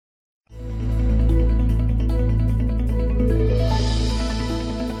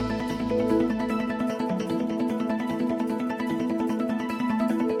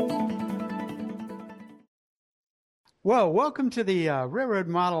Well, welcome to the Railroad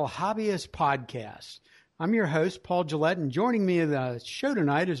Model Hobbyist Podcast. I'm your host, Paul Gillette, and joining me in the show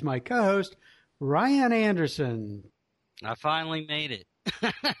tonight is my co-host, Ryan Anderson. I finally made it.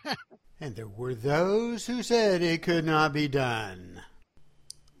 And there were those who said it could not be done.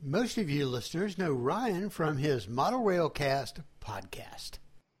 Most of you listeners know Ryan from his Model Railcast podcast.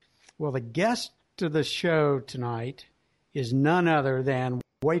 Well, the guest to the show tonight is none other than,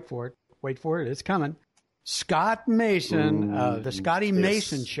 wait for it, it's coming, Scott Mason of the Scotty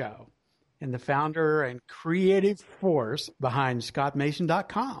Mason Show, and the founder and creative force behind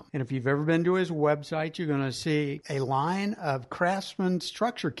scottmason.com. And if you've ever been to his website, you're going to see a line of Craftsman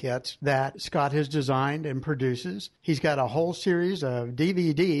structure kits that Scott has designed and produces. He's got a whole series of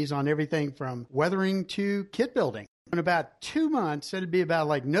DVDs on everything from weathering to kit building. In about 2 months, it'll be about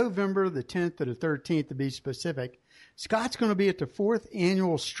like November the 10th to the 13th to be specific, Scott's going to be at the 4th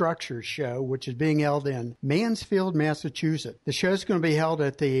Annual Structure Show, which is being held in Mansfield, Massachusetts. The show is going to be held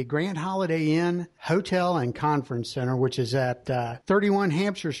at the Grand Holiday Inn Hotel and Conference Center, which is at 31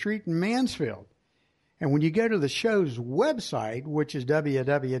 Hampshire Street in Mansfield. And when you go to the show's website, which is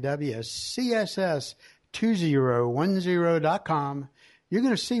www.css2010.com, you're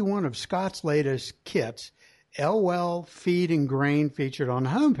going to see one of Scott's latest kits, Elwell Feed and Grain, featured on the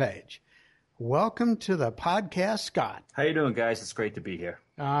homepage. Welcome to the podcast, Scott. How you doing, guys? It's great to be here.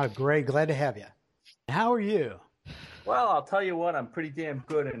 Great. Glad to have you. How are you? Well, I'll tell you what, I'm pretty damn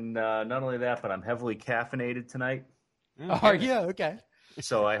good, and not only that, but I'm heavily caffeinated tonight. Are you? Okay.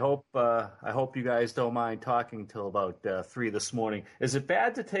 So I hope you guys don't mind talking till about 3 this morning. Is it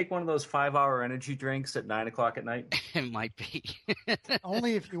bad to take one of those 5-hour energy drinks at 9 o'clock at night? It might be.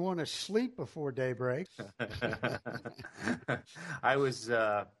 Only if you want to sleep before daybreak. I was...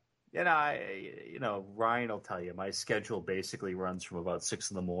 Ryan will tell you, my schedule basically runs from about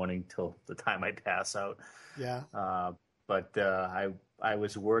 6 in the morning till the time I pass out. Yeah. But I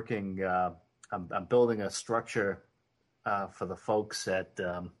was working, I'm building a structure for the folks at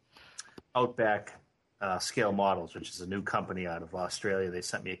Outback Scale Models, which is a new company out of Australia. They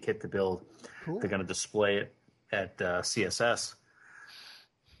sent me a kit to build. Cool. They're going to display it at CSS.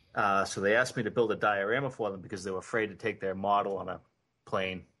 So they asked me to build a diorama for them because they were afraid to take their model on a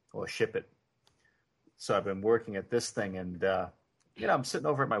plane or ship it. So I've been working at this thing, and I'm sitting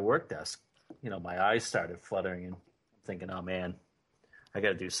over at my work desk. My eyes started fluttering, and I'm thinking, oh man, I got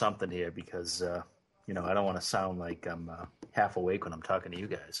to do something here because I don't want to sound like I'm half awake when I'm talking to you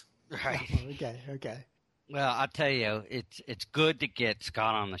guys. Right. Okay. Well, I'll tell you, it's good to get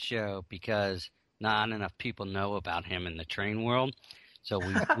Scott on the show because not enough people know about him in the train world. So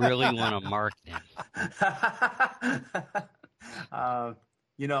we really want to market him.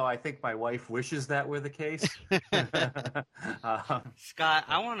 I think my wife wishes that were the case. Scott,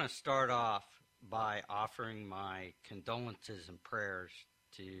 I want to start off by offering my condolences and prayers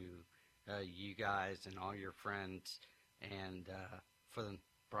to you guys and all your friends and for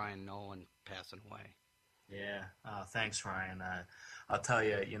Brian Nolan passing away. Yeah, thanks, Ryan. I'll tell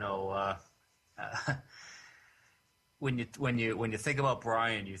you, when you think about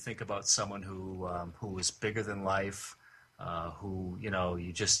Brian, you think about someone who was bigger than life. Who you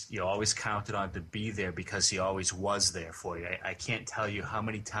always counted on to be there because he always was there for you. I can't tell you how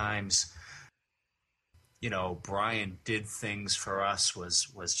many times, Brian did things for us,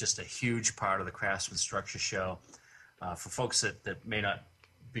 was just a huge part of the Craftsman Structure Show. For folks that may not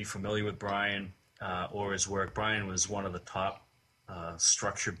be familiar with Brian or his work, Brian was one of the top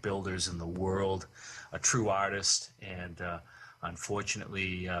structure builders in the world, a true artist, and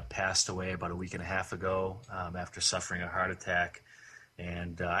unfortunately passed away about a week and a half ago after suffering a heart attack.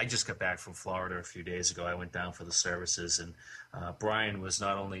 And I just got back from Florida a few days ago. I went down for the services, and Brian was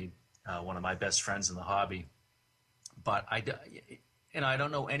not only one of my best friends in the hobby, but I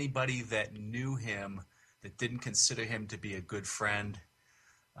don't know anybody that knew him that didn't consider him to be a good friend,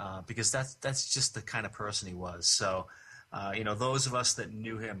 because that's just the kind of person he was. So, those of us that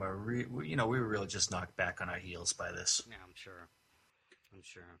knew him we were really just knocked back on our heels by this. Yeah, I'm sure.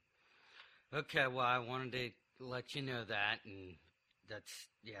 Okay, well, I wanted to let you know that, and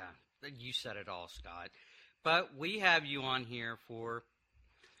you said it all, Scott. But we have you on here for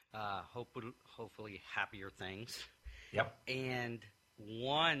hopefully happier things. Yep. And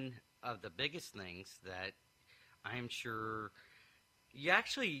one of the biggest things that I'm sure you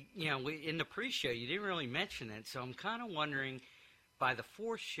actually, in the pre-show, you didn't really mention it, so I'm kind of wondering, by the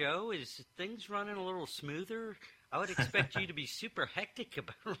fourth show, is things running a little smoother? I would expect you to be super hectic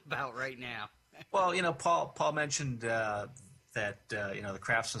about right now. Well, Paul mentioned that the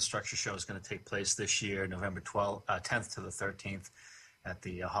Craftsman Structure Show is going to take place this year, November 10th to the 13th, at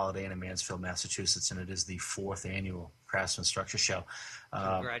the Holiday Inn in Mansfield, Massachusetts, and it is the 4th annual Craftsman Structure Show.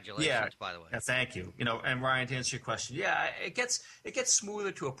 Congratulations, by the way. Thank you. And Ryan, to answer your question, it gets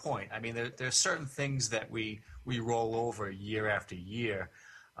smoother to a point. I mean, there's certain things that we roll over year after year,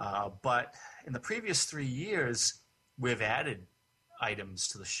 but in the previous 3 years, we've added items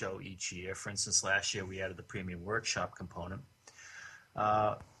to the show each year. For instance, last year we added the premium workshop component.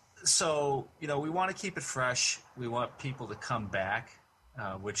 So we want to keep it fresh. We want people to come back,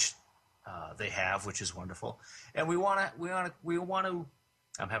 which they have, which is wonderful. And we want to.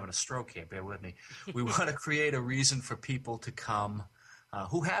 I'm having a stroke here. Bear with me. We want to create a reason for people to come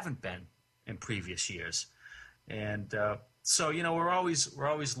who haven't been in previous years. And so we're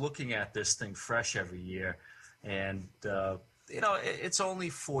always looking at this thing fresh every year. And it's only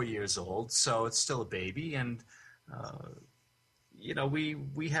 4 years old, so it's still a baby, and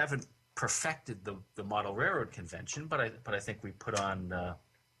we haven't perfected the Model Railroad Convention, but I think we put on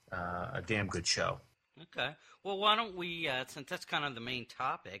a damn good show. Okay. Well, why don't we, since that's kind of the main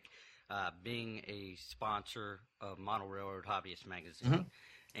topic, being a sponsor of Model Railroad Hobbyist Magazine,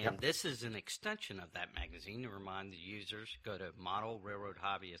 and this is an extension of that magazine. To remind the users, go to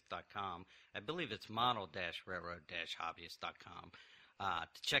modelrailroadhobbyist.com. I believe it's model-railroad-hobbyist.com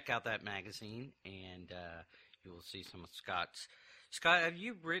to check out that magazine, and you will see some of Scott's. Scott, have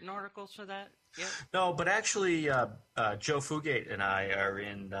you written articles for that yet? No, but actually, Joe Fugate and I are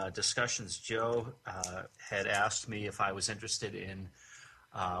in discussions. Joe had asked me if I was interested in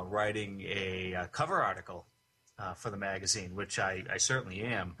writing a cover article for the magazine, which I certainly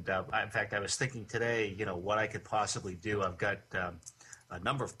am. In fact, I was thinking today, what I could possibly do. I've got a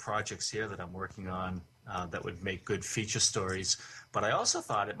number of projects here that I'm working on that would make good feature stories. But I also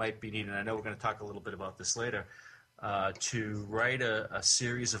thought it might be neat, and I know we're going to talk a little bit about this later, to write a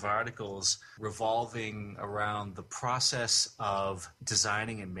series of articles revolving around the process of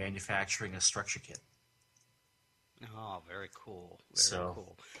designing and manufacturing a structure kit. Oh, very cool. Very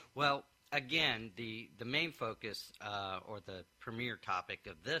cool. Well, again, the main focus or the premier topic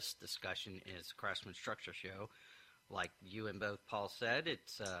of this discussion is Craftsman Structure Show. Like you and both Paul said,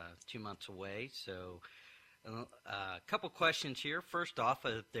 it's 2 months away. So a couple questions here. First off,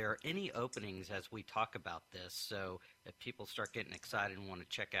 if there are any openings as we talk about this, so if people start getting excited and want to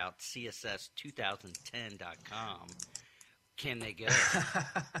check out CSS2010.com, can they go?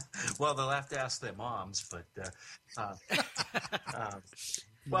 Well, they'll have to ask their moms, but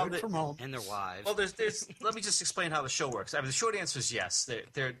from home. And their wives. Well, there's. Let me just explain how the show works. I mean, the short answer is yes.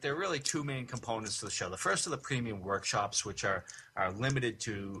 There are really two main components to the show. The first are the premium workshops, which are limited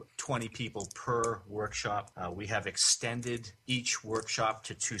to 20 people per workshop. We have extended each workshop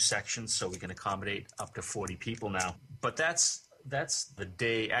to 2 sections, so we can accommodate up to 40 people now. But that's the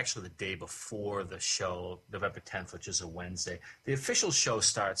day before the show, November 10th, which is a Wednesday. The official show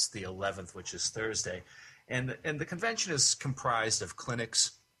starts the 11th, which is Thursday. And the convention is comprised of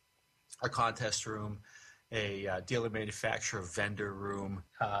clinics, a contest room, a dealer manufacturer vendor room,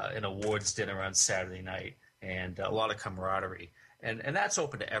 an awards dinner on Saturday night, and a lot of camaraderie. And that's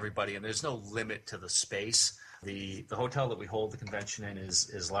open to everybody, and there's no limit to the space. The hotel that we hold the convention in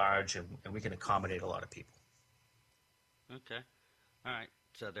is large, and we can accommodate a lot of people. Okay. All right.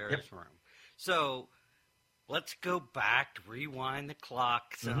 So there is room. So let's go back, rewind the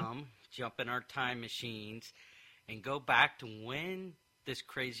clock some, jump in our time machines, and go back to when this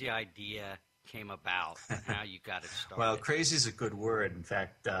crazy idea came about and how you got it started. Well, crazy is a good word. In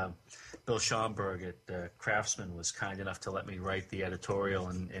fact, Bill Schomburg at Craftsman was kind enough to let me write the editorial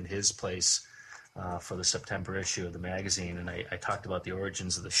in his place for the September issue of the magazine, and I talked about the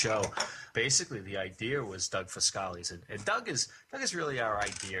origins of the show. Basically, the idea was Doug Foscali's, and Doug is really our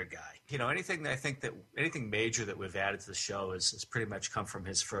idea guy. Anything major that we've added to the show has pretty much come from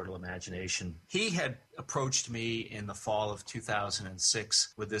his fertile imagination. He had approached me in the fall of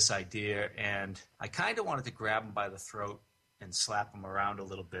 2006 with this idea, and I kind of wanted to grab him by the throat and slap him around a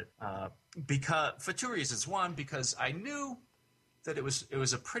little bit, because for 2 reasons. One, because I knew that it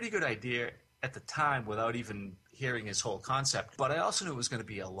was a pretty good idea at the time without even hearing his whole concept. But I also knew it was going to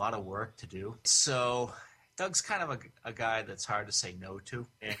be a lot of work to do. So Doug's kind of a guy that's hard to say no to.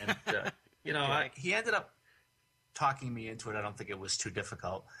 And, he ended up talking me into it. I don't think it was too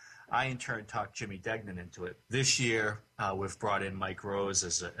difficult. I, in turn, talked Jimmy Degnan into it. This year, we've brought in Mike Rose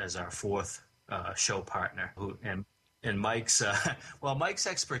as our 4th show partner. And Mike's Mike's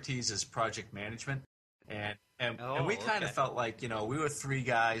expertise is project management. And we kind of felt like, we were 3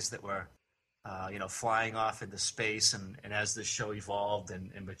 guys that were flying off into space, and as the show evolved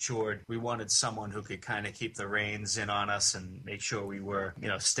and matured, we wanted someone who could kind of keep the reins in on us and make sure we were,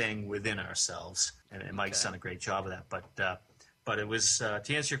 staying within ourselves. And Mike's done a great job of that. But But it was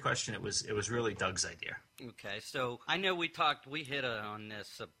to answer your question, it was really Doug's idea. Okay, so I know we hit on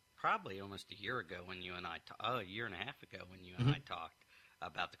this probably almost a year ago when you and I a year and a half ago when you and I talked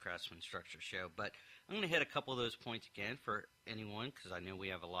about the Craftsman Structure Show. But I'm going to hit a couple of those points again for anyone, because I know we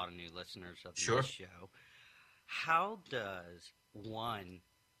have a lot of new listeners of this show. How does one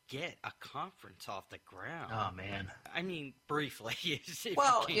get a conference off the ground? Oh, man. I mean, briefly.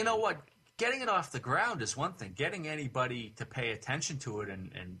 Well, you know what? Getting it off the ground is one thing. Getting anybody to pay attention to it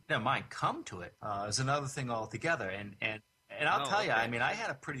and never mind, come to it is another thing altogether. And I'll tell you, I mean, I had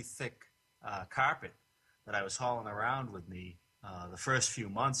a pretty thick carpet that I was hauling around with me the first few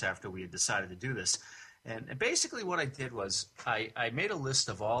months after we had decided to do this. And basically what I did was I made a list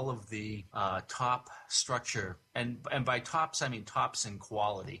of all of the top structure, and by tops I mean tops in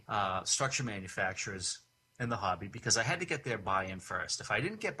quality, structure manufacturers in the hobby, because I had to get their buy-in first. If I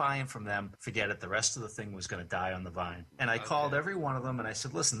didn't get buy-in from them, forget it. The rest of the thing was going to die on the vine. And I called every one of them and I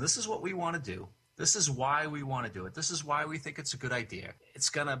said, listen, this is what we want to do. This is why we want to do it. This is why we think it's a good idea. It's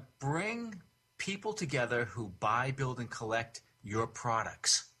going to bring people together who buy, build, and collect your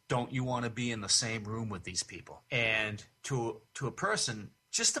products. Don't you want to be in the same room with these people? And to a person,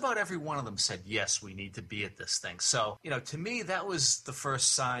 just about every one of them said, yes, we need to be at this thing. So, to me, that was the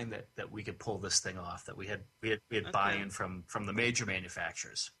first sign that we could pull this thing off, that we had buy-in from the major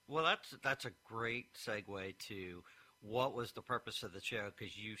manufacturers. Well, that's a great segue to what was the purpose of the show,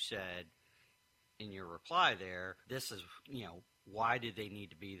 because you said in your reply there, this is, why did they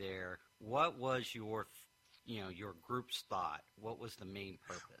need to be there? What was your group's thought? What was the main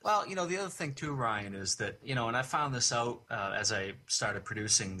purpose? Well, the other thing too, Ryan, is that, and I found this out as I started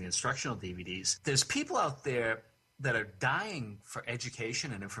producing the instructional DVDs, there's people out there that are dying for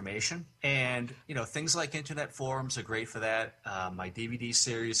education and information. And, things like internet forums are great for that. My DVD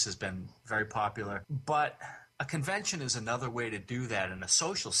series has been very popular. But a convention is another way to do that in a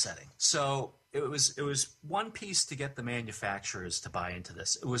social setting. So it was one piece to get the manufacturers to buy into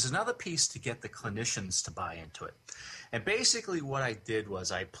this. It was another piece to get the clinicians to buy into it. And basically what I did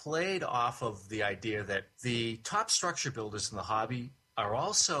was I played off of the idea that the top structure builders in the hobby are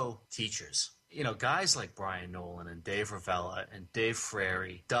also teachers. Guys like Brian Nolan and Dave Ravella and Dave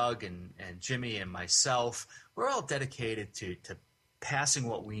Frary, Doug and Jimmy and myself, we're all dedicated to passing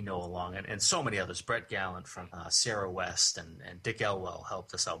what we know along, and so many others. Brett Gallant from Sarah West and Dick Elwell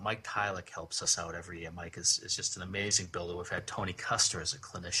helped us out. Mike Tylick helps us out every year. Mike is just an amazing builder. We've had Tony Custer as a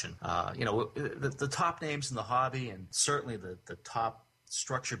clinician. The top names in the hobby, and certainly the top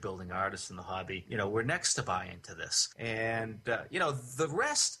structure building artists in the hobby, we're next to buy into this. And, the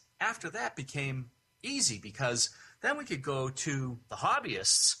rest after that became easy, because then we could go to the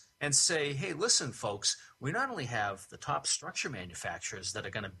hobbyists and say, hey, listen, folks, we not only have the top structure manufacturers that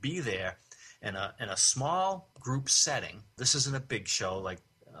are going to be there in a small group setting. This isn't a big show like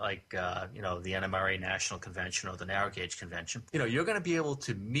the NMRA National Convention or the Narrow Gauge Convention. You're going to be able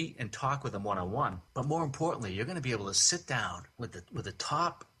to meet and talk with them one-on-one. But more importantly, you're going to be able to sit down with the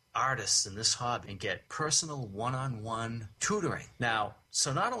top artists in this hobby and get personal one-on-one tutoring. Now,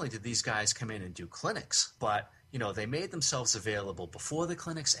 so not only did these guys come in and do clinics, but they made themselves available before the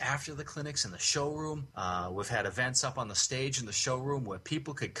clinics, after the clinics, in the showroom. We've had events up on the stage in the showroom where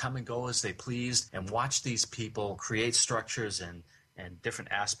people could come and go as they pleased and watch these people create structures and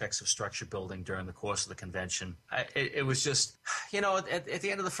different aspects of structure building during the course of the convention. It was just, at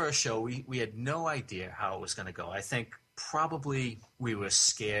the end of the first show, we had no idea how it was going to go. I think probably we were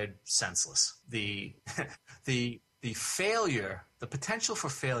scared senseless. The failure, the potential for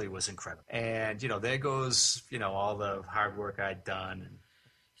failure was incredible. And, there goes, all the hard work I'd done.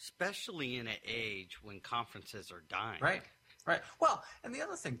 Especially in an age when conferences are dying. Right. Well, and the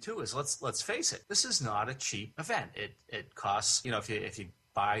other thing, too, is let's face it, this is not a cheap event. It costs, if you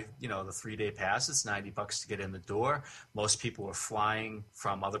buy, the 3-day pass, it's $90 to get in the door. Most people are flying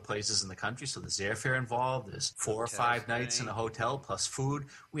from other places in the country, so there's airfare involved. There's 4 or 5 nights in a hotel plus food.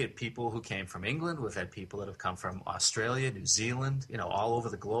 We had people who came from England. We've had people that have come from Australia, New Zealand, all over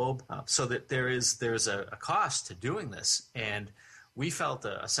the globe. So that there's a cost to doing this. And we felt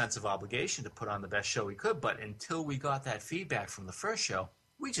a sense of obligation to put on the best show we could. But until we got that feedback from the first show,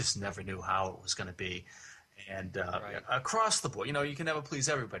 we just never knew how it was going to be. And across the board, you can never please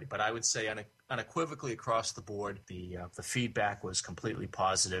everybody, but I would say unequivocally across the board, the feedback was completely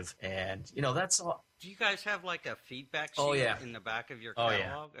positive, and that's all. Do you guys have like a feedback sheet in the back of your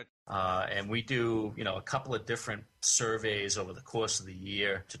catalog? And we do, a couple of different surveys over the course of the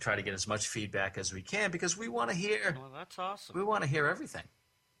year to try to get as much feedback as we can, because we want to hear. Well, that's awesome. We want to hear everything.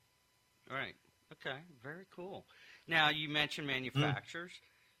 All right. Okay. Very cool. Now, you mentioned manufacturers.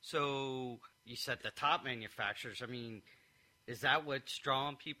 So you said the top manufacturers. I mean, Is that what's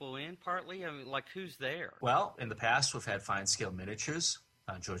drawing people in partly? I mean, like, who's there? Well, in the past, we've had Fine Scale Miniatures,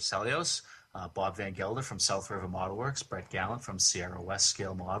 George Selios, Bob Van Gelder from South River Model Works, Brett Gallant from Sierra West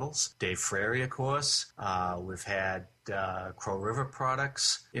Scale Models, Dave Frary, of course. We've had Crow River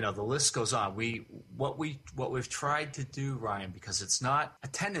Products. You know, the list goes on. What we've tried to do, Ryan, because it's not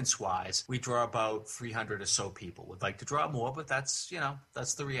attendance-wise, we draw about 300 or so people. We'd like to draw more, but that's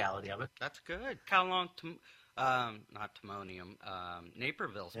the reality of it. That's good. How long? Not Timonium.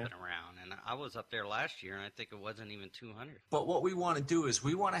 Naperville's been around, and I was up there last year, and I think it wasn't even 200. But what we want to do is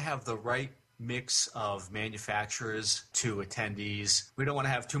we want to have the right mix of manufacturers to attendees. We don't want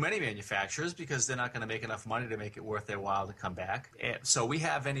to have too many manufacturers because they're not going to make enough money to make it worth their while to come back. So we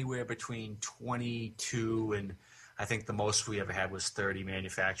have anywhere between 22 and I think the most we ever had was 30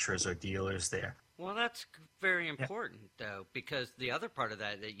 manufacturers or dealers there. Well, that's very important, though, because the other part of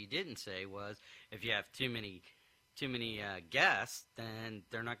that you didn't say was if you have too many guests, then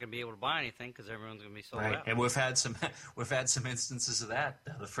they're not going to be able to buy anything because everyone's going to be sold out. And we've had some instances of that.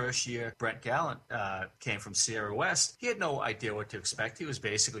 The first year Brent Gallant came from Sierra West, he had no idea what to expect. He was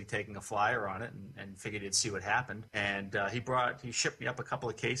basically taking a flyer on it and figured he'd see what happened. And he shipped me up a couple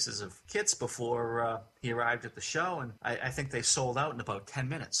of cases of kits before he arrived at the show, and I think they sold out in about 10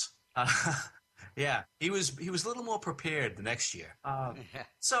 minutes. Yeah, he was a little more prepared the next year.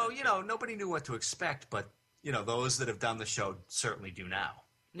 So, nobody knew what to expect, but, those that have done the show certainly do now.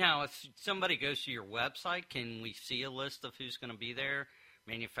 Now, if somebody goes to your website, can we see a list of who's going to be there?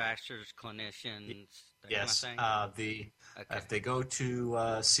 Manufacturers, clinicians, that yes, kind of thing? If they go to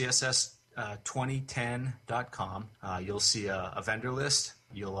CSS2010.com, you'll see a vendor list.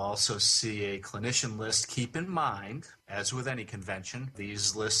 You'll also see a clinician list. Keep in mind, as with any convention,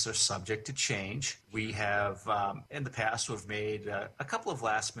 these lists are subject to change. We have, in the past, we've made a couple of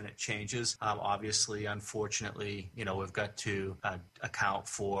last-minute changes. Obviously, unfortunately, we've got to account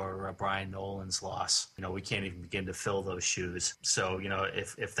for Brian Nolan's loss. We can't even begin to fill those shoes. So,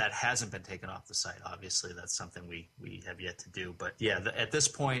 if that hasn't been taken off the site, obviously, that's something we have yet to do. But, yeah, at this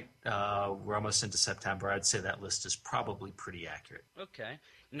point, we're almost into September. I'd say that list is probably pretty accurate. Okay.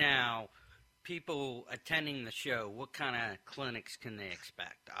 Now, people attending the show, what kind of clinics can they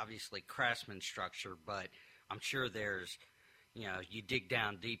expect? Obviously, Craftsman structure, but I'm sure there's, you dig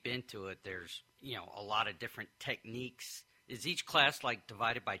down deep into it, there's, a lot of different techniques. Is each class,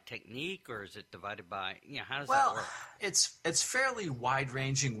 divided by technique, or is it divided by, how does that work? Well, it's fairly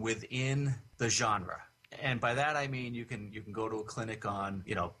wide-ranging within the genre. And by that I mean you can go to a clinic on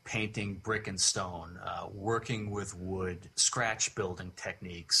painting brick and stone, working with wood, scratch building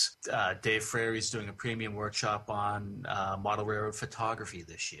techniques. Dave Frary's doing a premium workshop on model railroad photography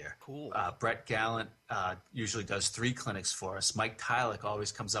this year. Cool. Brett Gallant usually does 3 clinics for us. Mike Tylick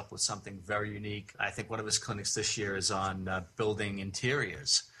always comes up with something very unique. I think one of his clinics this year is on building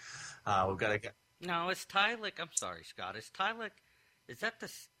interiors. We've got No, it's Tylick. I'm sorry, Scott. Is Tylick? Is that the?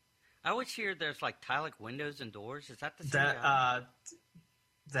 I always hear there's Tylick windows and doors. Is that the same guy?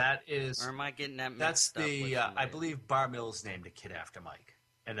 That is. Or am I getting that mixed up? That's the. I believe Bar Mills named a kid after Mike,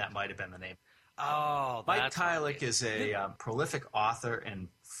 and that might have been the name. Oh, Mike Tylick is a prolific author and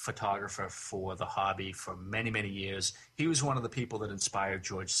photographer for the hobby for many, many years. He was one of the people that inspired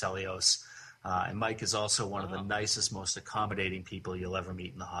George Selios. And Mike is also one of the nicest, most accommodating people you'll ever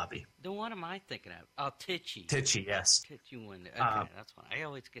meet in the hobby. Then what am I thinking of? Oh, Tichy. Tichy, yes. Tichy window. Okay, that's fine. I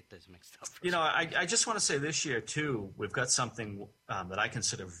always get those mixed up. I just want to say this year, too, we've got something that I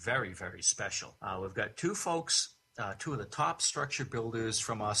consider very, very special. We've got 2 folks, 2 of the top structure builders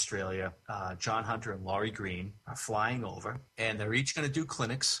from Australia, John Hunter and Laurie Green, are flying over, and they're each going to do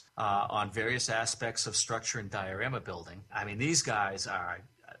clinics on various aspects of structure and diorama building. I mean, these guys are...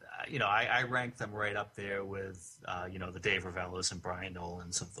 I rank them right up there with, the Dave Ravellas and Brian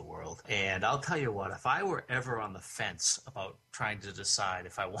Nolans of the world. And I'll tell you what, if I were ever on the fence about trying to decide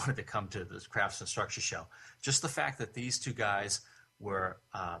if I wanted to come to the Craftsman Structure Show, just the fact that these 2 guys were,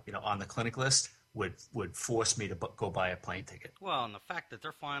 on the clinic list would force me to go buy a plane ticket. Well, and the fact that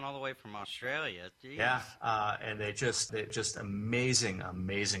they're flying all the way from Australia, geez. Yeah, and they're just amazing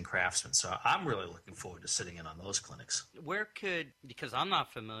craftsmen. So I'm really looking forward to sitting in on those clinics. Because I'm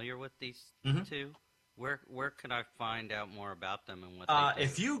not familiar with these 2, where could I find out more about them and what they do?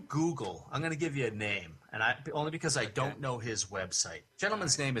 If you Google, I'm going to give you a name, and only because I don't know his website.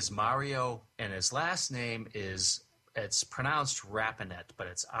 Gentleman's name is Mario, and his last name is... It's pronounced Rapinet, but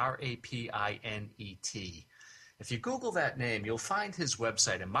it's Rapinet. If you Google that name, you'll find his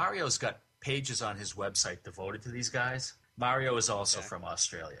website, and Mario's got pages on his website devoted to these guys. Mario is also from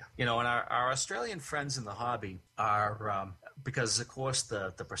Australia. And our Australian friends in the hobby are, because, of course,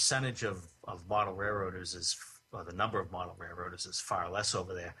 the percentage of model railroaders is or the number of model railroaders is far less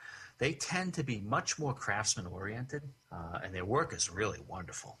over there. They tend to be much more craftsman-oriented, and their work is really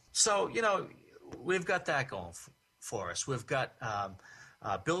wonderful. So, we've got that going for us. We've got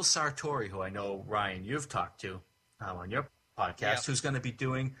Bill Sartori, who I know, Ryan, you've talked to on your podcast, Yep. who's going to be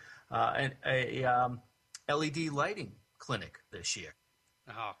doing a LED lighting clinic this year.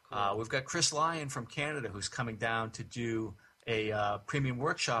 Oh, cool. We've got Chris Lyon from Canada, who's coming down to do a premium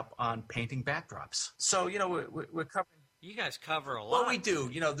workshop on painting backdrops. So, we're covering... You guys cover a lot. Well, we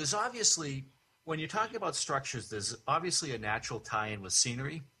do. There's obviously, when you're talking about structures, there's obviously a natural tie-in with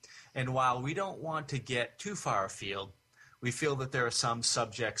scenery. And while we don't want to get too far afield, we feel that there are some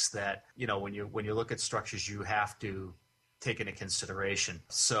subjects that, when you look at structures, you have to take into consideration.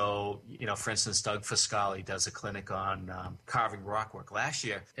 So, for instance, Doug Fiscali does a clinic on carving rockwork. Last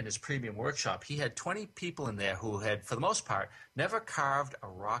year, in his premium workshop, he had 20 people in there who had, for the most part, never carved a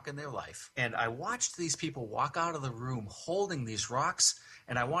rock in their life. And I watched these people walk out of the room holding these rocks,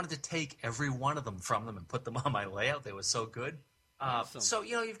 and I wanted to take every one of them from them and put them on my layout. They were so good. Awesome. So,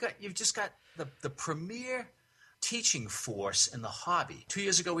 you've just got the premier teaching force in the hobby. 2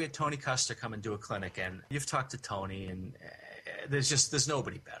 years ago, we had Tony Custer come and do a clinic, and you've talked to Tony, and there's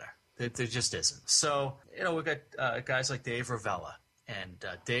nobody better. There just isn't. So, we've got guys like Dave Ravella, and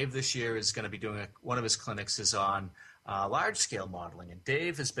Dave this year is going to be doing one of his clinics is on large-scale modeling, and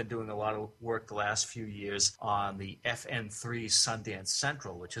Dave has been doing a lot of work the last few years on the FN3 Sundance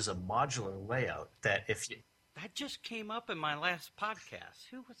Central, which is a modular layout that if you... That just came up in my last podcast.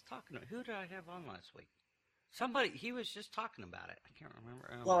 Who was talking about? Who did I have on last week? Somebody, he was just talking about it. I can't remember.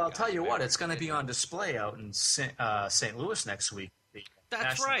 Oh, well, I'll tell you what, it's going to be on display out in St. Louis next week. That's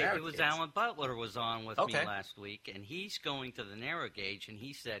National right. Barricades. It was Alan Butler was on with Okay. me last week, and he's going to the narrow gauge, and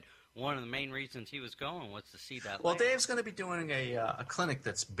he said one of the main reasons he was going was to see that. Well, layout. Dave's going to be doing a clinic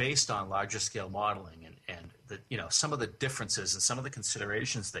that's based on larger scale modeling and some of the differences and some of the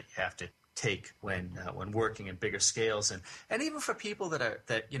considerations that you have to take when working in bigger scales, and even for people that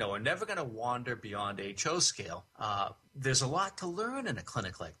are never going to wander beyond HO scale. There's a lot to learn in a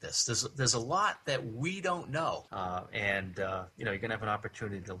clinic like this. There's a lot that we don't know, and you're going to have an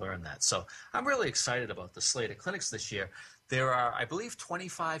opportunity to learn that. So I'm really excited about the slate of clinics this year. There are, I believe,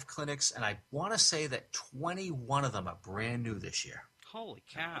 25 clinics, and I want to say that 21 of them are brand new this year. Holy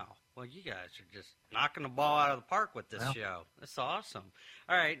cow. Well, you guys are just knocking the ball out of the park with this Well. show. That's awesome.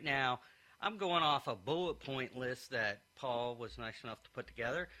 All right, now, I'm going off a bullet point list that Paul was nice enough to put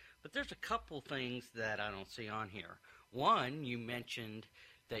together, but there's a couple things that I don't see on here. One, you mentioned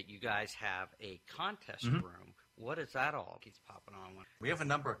that you guys have a contest room. What is that all? Keeps popping on. We have a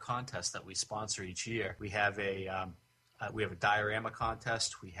number of contests that we sponsor each year. We have a diorama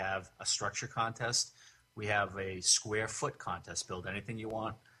contest. We have a structure contest. We have a square foot contest. Build anything you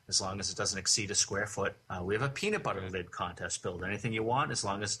want as long as it doesn't exceed a square foot. We have a peanut butter lid contest. Build anything you want as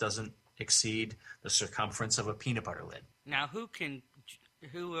long as it doesn't exceed the circumference of a peanut butter lid. Now, who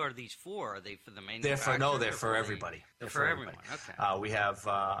are these for? Are they for the They're manufacturer? they're for everybody. They're for everyone. Okay. We have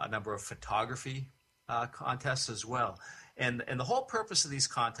a number of photography contests as well. And the whole purpose of these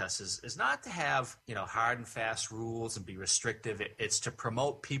contests is not to have hard and fast rules and be restrictive. It's to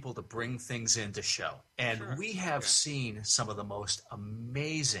promote people to bring things in to show. And Sure. we have seen some of the most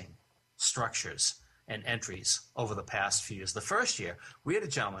amazing structures and entries over the past few years. The first year, we had a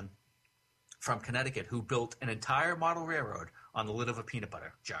gentleman from Connecticut who built an entire model railroad on the lid of a peanut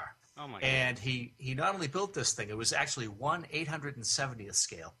butter jar. Oh my God. And he not only built this thing, it was actually 1/870th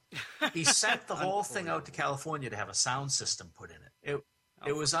scale. He sent the whole thing out to California to have a sound system put in it.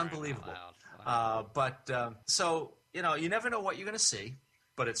 It was for crying out unbelievable. loud. Wow. So you never know what you're going to see,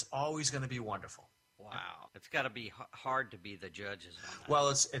 but it's always going to be wonderful. Wow. It's got to be hard to be the judges on that. Well,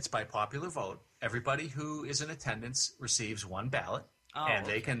 it's by popular vote. Everybody who is in attendance receives one ballot. Oh, and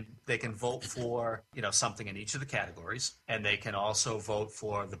okay. they can vote for something in each of the categories, and they can also vote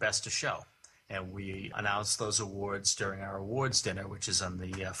for the best to show. And we announce those awards during our awards dinner, which is on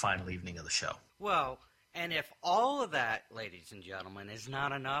the final evening of the show. Well, and if all of that, ladies and gentlemen, is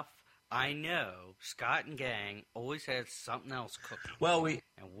not enough, I know Scott and gang always has something else cooking. Well, And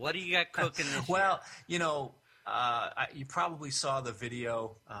what do you got cooking this well, you probably saw the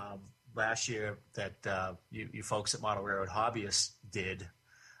video last year that you folks at Model Railroad Hobbyists did,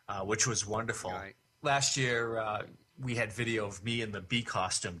 which was wonderful. Right. Last year, we had video of me in the bee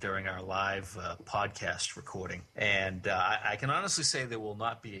costume during our live podcast recording. And I can honestly say there will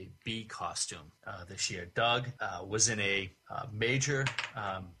not be a bee costume this year. Doug was in a major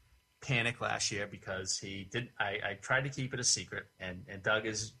panic last year because he did. I tried to keep it a secret, and Doug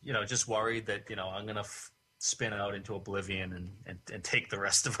is just worried that I'm going to spin out into oblivion and take the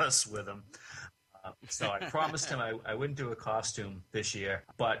rest of us with him. So I promised him I wouldn't do a costume this year.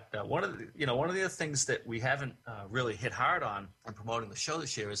 But one of the other things that we haven't really hit hard on in promoting the show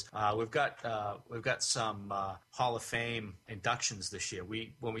this year is we've got some Hall of Fame inductions this year.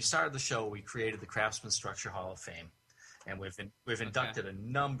 When we started the show, we created the Craftsman Structure Hall of Fame. And we've inducted a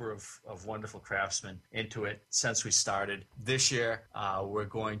number of wonderful craftsmen into it since we started. This year, we're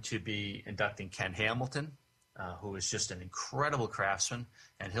going to be inducting Ken Hamilton, who is just an incredible craftsman,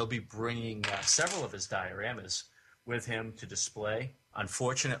 and he'll be bringing several of his dioramas with him to display.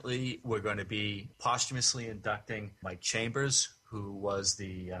 Unfortunately, we're going to be posthumously inducting Mike Chambers, who was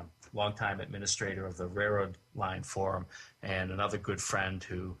the longtime administrator of the Railroad Line Forum, and another good friend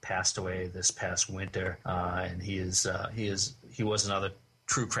who passed away this past winter. And he was another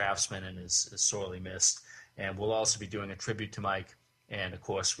true craftsman and is sorely missed. And we'll also be doing a tribute to Mike, and of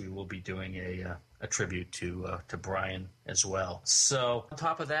course we will be doing a tribute to Brian as well. So on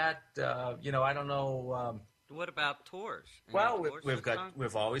top of that, I don't know. What about tours? Well,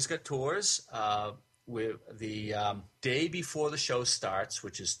 we've always got tours. The day before the show starts,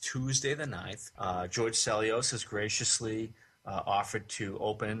 which is Tuesday the 9th, George Selios has graciously offered to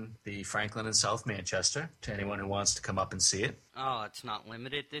open the Franklin in South Manchester to anyone who wants to come up and see it. Oh, it's not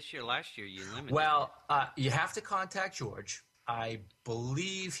limited this year? Last year you limited Well, you have to contact George. I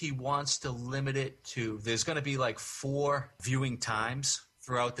believe he wants to limit it to, there's going to be like 4 viewing times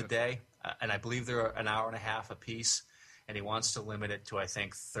throughout the day, and I believe they're an hour and a half apiece. And he wants to limit it to, I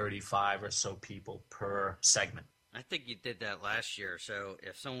think, 35 or so people per segment. I think you did that last year. So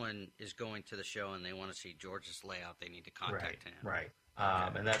if someone is going to the show and they want to see George's layout, they need to contact him. Right.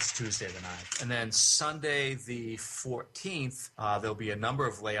 And that's Tuesday the 9th. And then Sunday the 14th, there'll be a number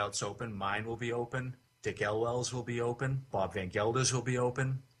of layouts open. Mine will be open. Dick Elwell's will be open. Bob Van Gelder's will be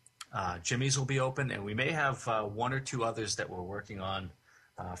open. Jimmy's will be open. And we may have 1 or 2 others that we're working on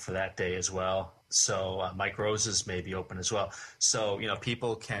for that day as well. So Mike Rose's may be open as well. So,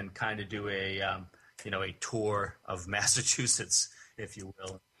 people can kind of do a tour of Massachusetts, if you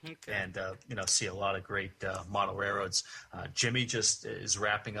will, and, see a lot of great model railroads. Jimmy just is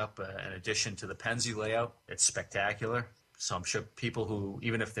wrapping up an addition to the Pennsy layout. It's spectacular. So I'm sure people who,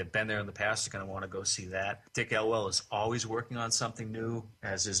 even if they've been there in the past, are going to want to go see that. Dick Elwell is always working on something new,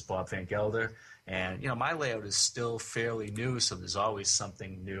 as is Bob Van Gelder. And, my layout is still fairly new, so there's always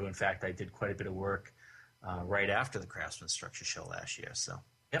something new. In fact, I did quite a bit of work right after the Craftsman Structure Show last year. So,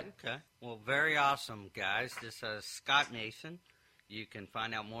 yep. Okay. Well, very awesome, guys. This is Scott Mason. You can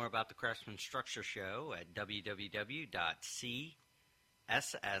find out more about the Craftsman Structure Show at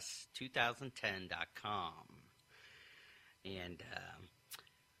www.css2010.com. And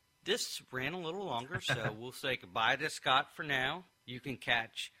this ran a little longer, so we'll say goodbye to Scott for now. You can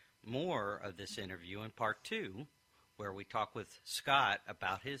catch more of this interview in part 2, where we talk with Scott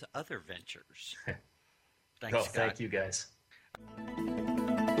about his other ventures. Thanks, Scott. Thank you, guys.